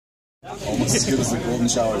Almost as good as the golden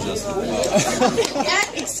shower, Justin. Yeah,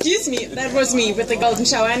 excuse me, that was me with the golden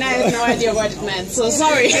shower, and I had no idea what it meant, so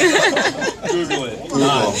sorry. Google it.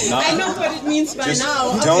 I know what it means by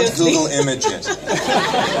now, Don't obviously. Google image it.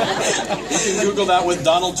 You can Google that with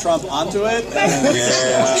Donald Trump onto it.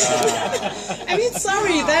 Yeah. I mean,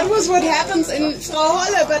 sorry, that was what happens in Frau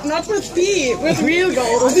Holle, but not with P, with real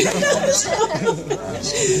gold.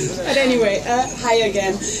 But anyway, hi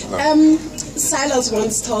again. Silas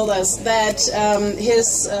once told us that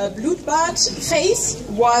his bloodbath phase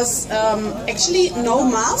was actually no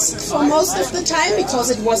mask for most of the time because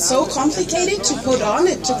it was so complicated to put on.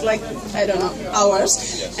 It took like, I don't know, hours.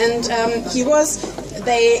 And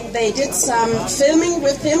they did some filming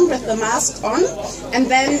with him with the mask on and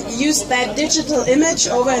then used that digital image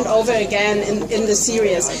over and over again in the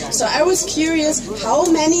series. So I was curious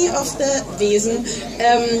how many of the Wesen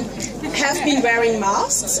have been wearing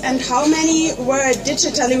masks and how many were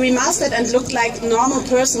digitally remastered and looked like normal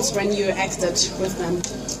persons when you acted with them.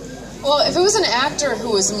 Well, if it was an actor who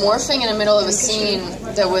was morphing in the middle of a scene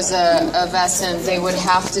that was a Wesen, they would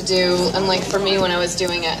have to do, and like for me when I was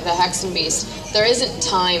doing the Hexen Beast, there isn't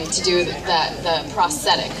time to do the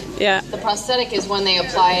prosthetic. Yeah. The prosthetic is when they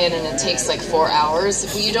apply it and it takes like 4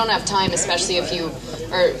 hours. You don't have time, especially if you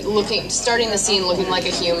are starting the scene looking like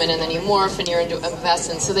a human and then you morph and you're into a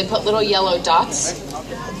Wesen. So they put little yellow dots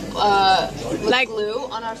like glue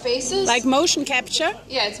on our faces. Like motion capture?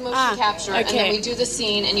 Yeah, it's motion capture. Okay. And then we do the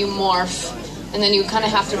scene and you morph. And then you kind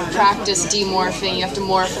of have to practice demorphing. You have to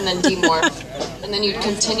morph and then demorph. And then you'd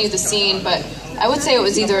continue the scene. But I would say it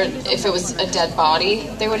was either, if it was a dead body,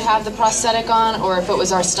 they would have the prosthetic on, or if it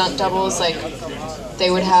was our stunt doubles, like, they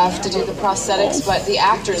would have to do the prosthetics. But the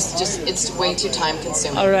actors, it's way too time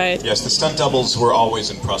consuming. All right. Yes, the stunt doubles were always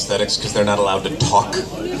in prosthetics because they're not allowed to talk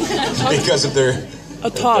because of their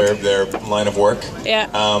line of work. Yeah.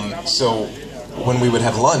 So when we would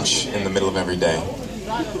have lunch in the middle of every day,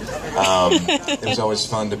 it was always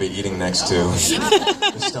fun to be eating next to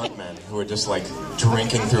the stuntmen who were just like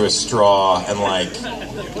drinking through a straw and like,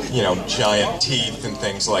 you know, giant teeth and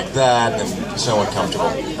things like that, and so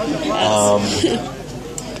uncomfortable.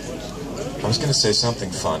 I was going to say something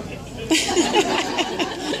fun,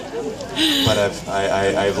 but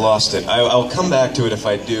I've lost it. I'll come back to it if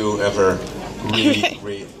I do ever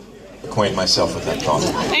reacquaint myself with that thought.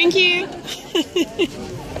 Thank you.